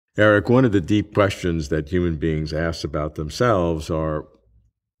Eric, one of the deep questions that human beings ask about themselves are,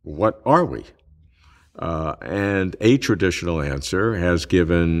 what are we? And a traditional answer has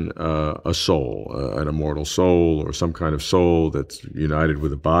given a soul, an immortal soul, or some kind of soul that's united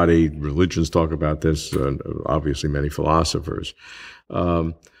with a body. Religions talk about this, obviously many philosophers.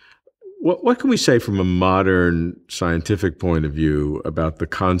 What can we say from a modern scientific point of view about the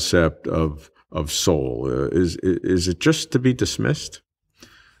concept of soul? Is it just to be dismissed?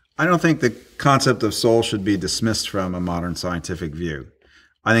 I don't think the concept of soul should be dismissed from a modern scientific view.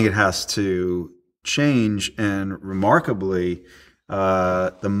 I think it has to change, and remarkably,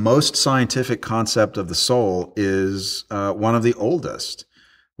 the most scientific concept of the soul is one of the oldest,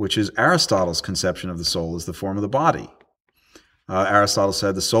 which is Aristotle's conception of the soul as the form of the body. Aristotle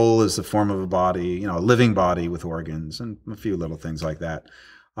said the soul is the form of a body, a living body with organs and a few little things like that.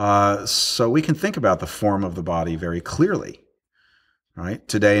 So we can think about the form of the body very clearly. Right?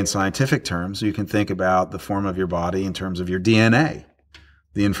 Today, in scientific terms, you can think about the form of your body in terms of your DNA,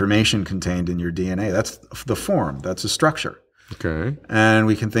 the information contained in your DNA. That's the form. That's a structure. Okay. And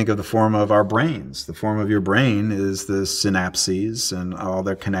we can think of the form of our brains. The form of your brain is the synapses and all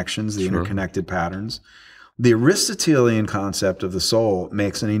their connections, the interconnected patterns. The Aristotelian concept of the soul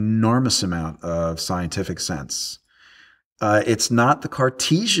makes an enormous amount of scientific sense. It's not the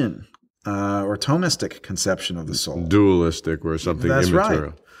Cartesian or Thomistic conception of the soul. Dualistic or something That's immaterial.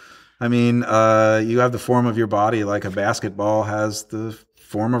 Right. I mean, you have the form of your body like a basketball has the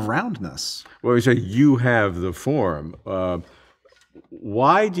form of roundness. Well, you say you have the form.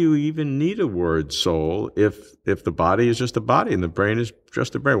 Why do you even need a word soul if the body is just a body and the brain is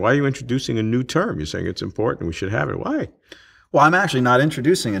just a brain? Why are you introducing a new term? You're saying it's important, we should have it. Why? Well, I'm actually not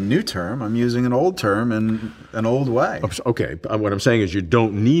introducing a new term. I'm using an old term in an old way. Okay. What I'm saying is you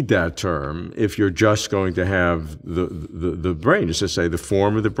don't need that term if you're just going to have the brain. Just to say the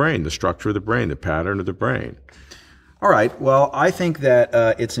form of the brain, the structure of the brain, the pattern of the brain. All right. Well, I think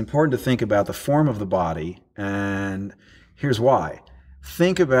that it's important to think about the form of the body, and here's why.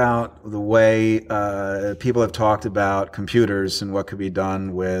 Think about the way people have talked about computers and what could be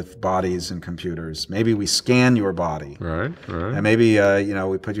done with bodies and computers. Maybe we scan your body. Right. And maybe,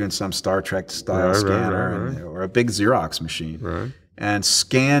 we put you in some Star Trek style scanner or a big Xerox machine and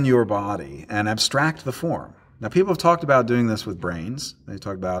scan your body and abstract the form. Now, people have talked about doing this with brains. They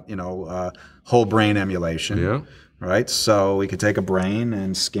talk about, whole brain emulation. Yeah. Right? So we could take a brain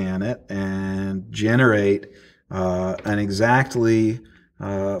and scan it and generate an exactly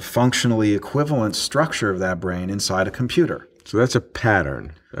functionally equivalent structure of that brain inside a computer. So that's a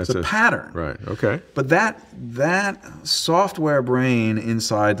pattern. That's a pattern. Right. Okay. But that software brain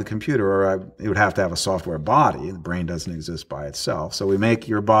inside the computer, or it would have to have a software body. The brain doesn't exist by itself. So we make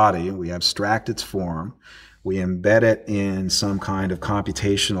your body, we abstract its form, we embed it in some kind of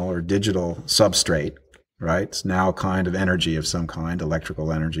computational or digital substrate. Right? It's now a kind of energy of some kind,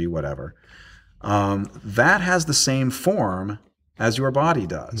 electrical energy, whatever. That has the same form as your body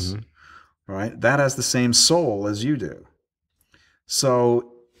does. Right? That has the same soul as you do.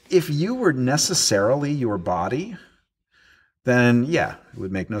 So if you were necessarily your body, then yeah, it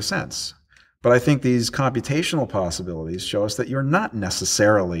would make no sense. But I think these computational possibilities show us that you're not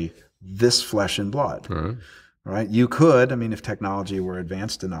necessarily this flesh and blood. Right? You could, if technology were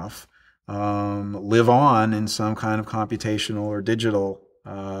advanced enough, live on in some kind of computational or digital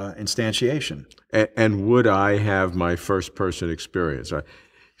instantiation. And would I have my first-person experience?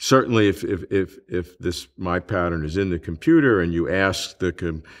 Certainly, if my pattern is in the computer, and you asked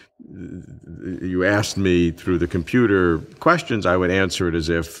me through the computer questions, I would answer it as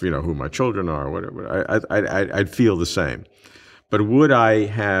if who my children are, or whatever. I'd feel the same. But would I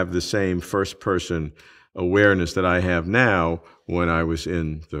have the same first-person awareness that I have now when I was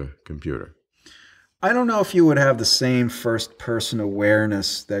in the computer? I don't know if you would have the same first-person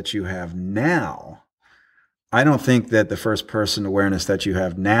awareness that you have now. I don't think that the first-person awareness that you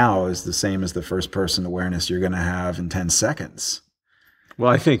have now is the same as the first-person awareness you're going to have in 10 seconds.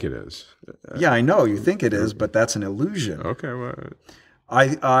 Well, I think it is. Yeah, I know you think it is, but that's an illusion. Okay, well,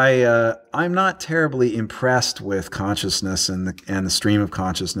 I'm not terribly impressed with consciousness and the stream of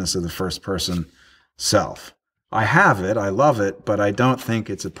consciousness of the first-person self. I have it, I love it, but I don't think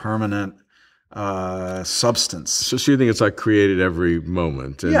it's a permanent substance. So you think it's like created every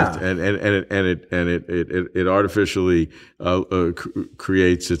moment, and it artificially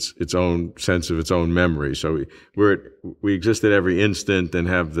creates its own sense of its own memory. So we exist at every instant and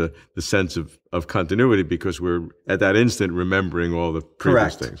have the sense of continuity because we're at that instant remembering all the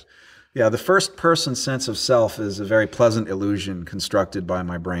previous things. Yeah, the first person sense of self is a very pleasant illusion constructed by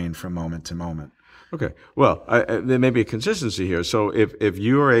my brain from moment to moment. Okay. Well, there may be a consistency here. So if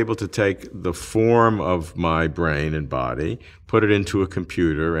you are able to take the form of my brain and body, put it into a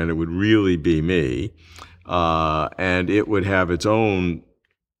computer, and it would really be me, and it would have its own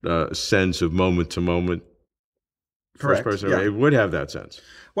sense of moment-to-moment first Correct. person, Yeah. it would have that sense.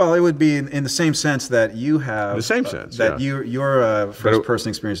 Well, it would be in the same sense that you have The same sense, that yeah. your first person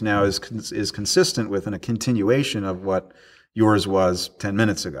experience now is consistent with and a continuation of what yours was 10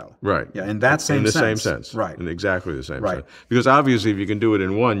 minutes ago. Right. Yeah, in that same in the sense. same sense. Right. In exactly the same Right. sense. Because obviously if you can do it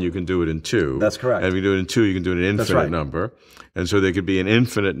in one, you can do it in two. That's correct. And if you do it in two, you can do it in an infinite right. number. And so there could be an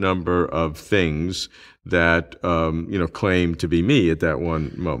infinite number of things that claim to be me at that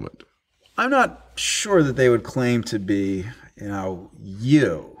one moment. I'm not sure that they would claim to be, you.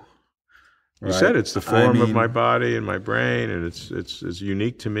 You Right? said it's the form of my body and my brain, and it's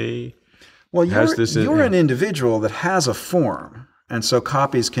unique to me. Well, you're an individual that has a form, and so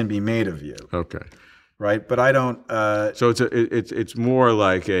copies can be made of you. Okay. Right, but I don't. So it's more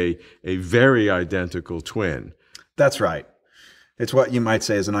like a very identical twin. That's right. It's what you might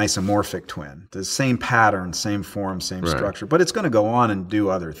say is an isomorphic twin. The same pattern, same form, same structure, but it's going to go on and do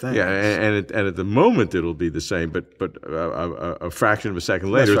other things. Yeah, and at the moment it'll be the same, but a fraction of a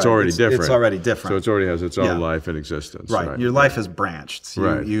second later, it's already different. It's already different. So it already has its own life and existence. Right. Your life has branched.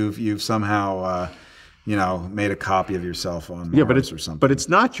 Right. You've somehow made a copy of yourself on Mars or something. But it's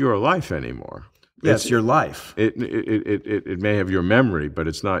not your life anymore. Yeah, it's your life. It may have your memory, but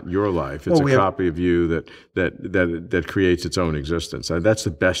it's not your life. It's a copy of you that creates its own existence. That's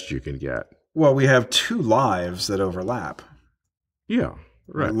the best you can get. Well, we have two lives that overlap. Yeah,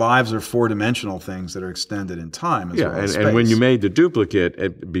 right. Lives are four-dimensional things that are extended in time as well as space. And when you made the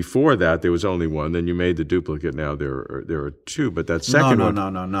duplicate, before that there was only one. Then you made the duplicate. Now there are two. But that second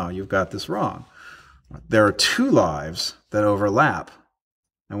one. No. You've got this wrong. There are two lives that overlap,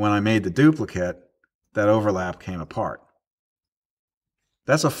 and when I made the duplicate, that overlap came apart.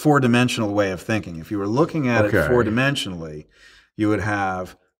 That's a four-dimensional way of thinking. If you were looking at it four-dimensionally, you would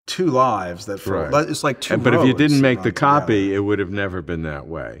have two lives that it's like two But if you didn't make the copy, together. it would have never been that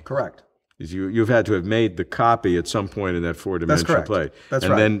way. Correct. You've had to have made the copy at some point in that four-dimensional play. That's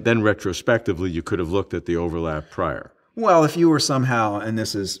right. And then retrospectively, you could have looked at the overlap prior. Well, if you were somehow, and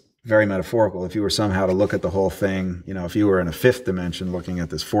this is very metaphorical, if you were somehow to look at the whole thing, if you were in a fifth dimension looking at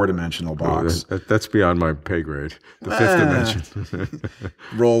this four-dimensional box. That's beyond my pay grade, the fifth dimension.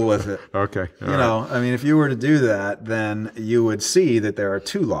 Roll with it. Okay. If you were to do that, then you would see that there are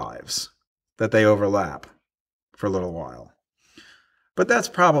two lives, that they overlap for a little while. But that's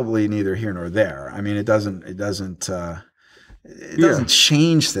probably neither here nor there. It doesn't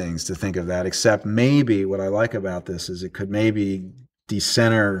change things to think of that, except maybe what I like about this is it could maybe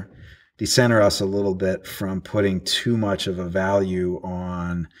decenter us a little bit from putting too much of a value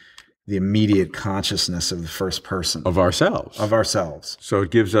on the immediate consciousness of the first person. Of ourselves. So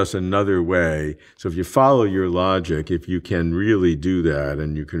it gives us another way. So if you follow your logic, if you can really do that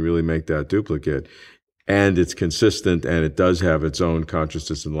and you can really make that duplicate, and it's consistent and it does have its own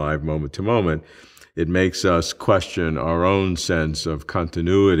consciousness and live moment to moment, it makes us question our own sense of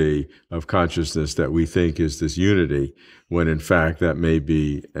continuity of consciousness that we think is this unity, when in fact that may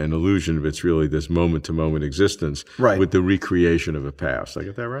be an illusion of it's really this moment-to-moment existence with the recreation of a past. Did I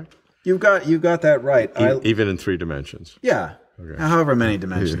get that right? You've got that right. Even in three dimensions. Yeah. Okay. However many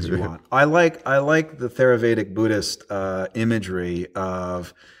dimensions you want. I like the Theravedic Buddhist imagery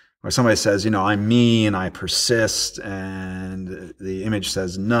of where somebody says, I'm me and I persist, and the image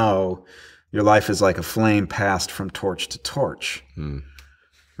says, no, your life is like a flame passed from torch to torch,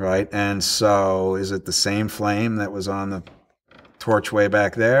 right? And so is it the same flame that was on the torch way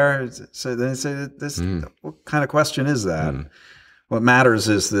back there? So then say what kind of question is that? What matters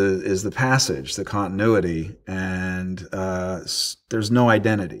is the passage, the continuity, and there's no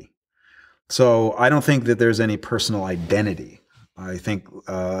identity. So I don't think that there's any personal identity. I think,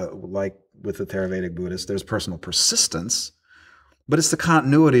 like with the Theravedic Buddhists, there's personal persistence, but it's the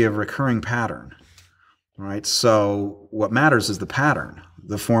continuity of recurring pattern, right? So what matters is the pattern,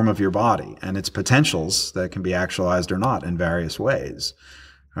 the form of your body, and its potentials that can be actualized or not in various ways,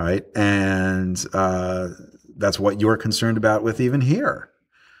 right? And that's what you're concerned about with even here.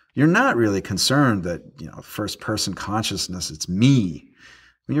 You're not really concerned that, first-person consciousness, it's me.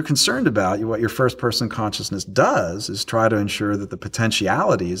 When you're concerned about what your first-person consciousness does is try to ensure that the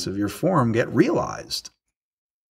potentialities of your form get realized.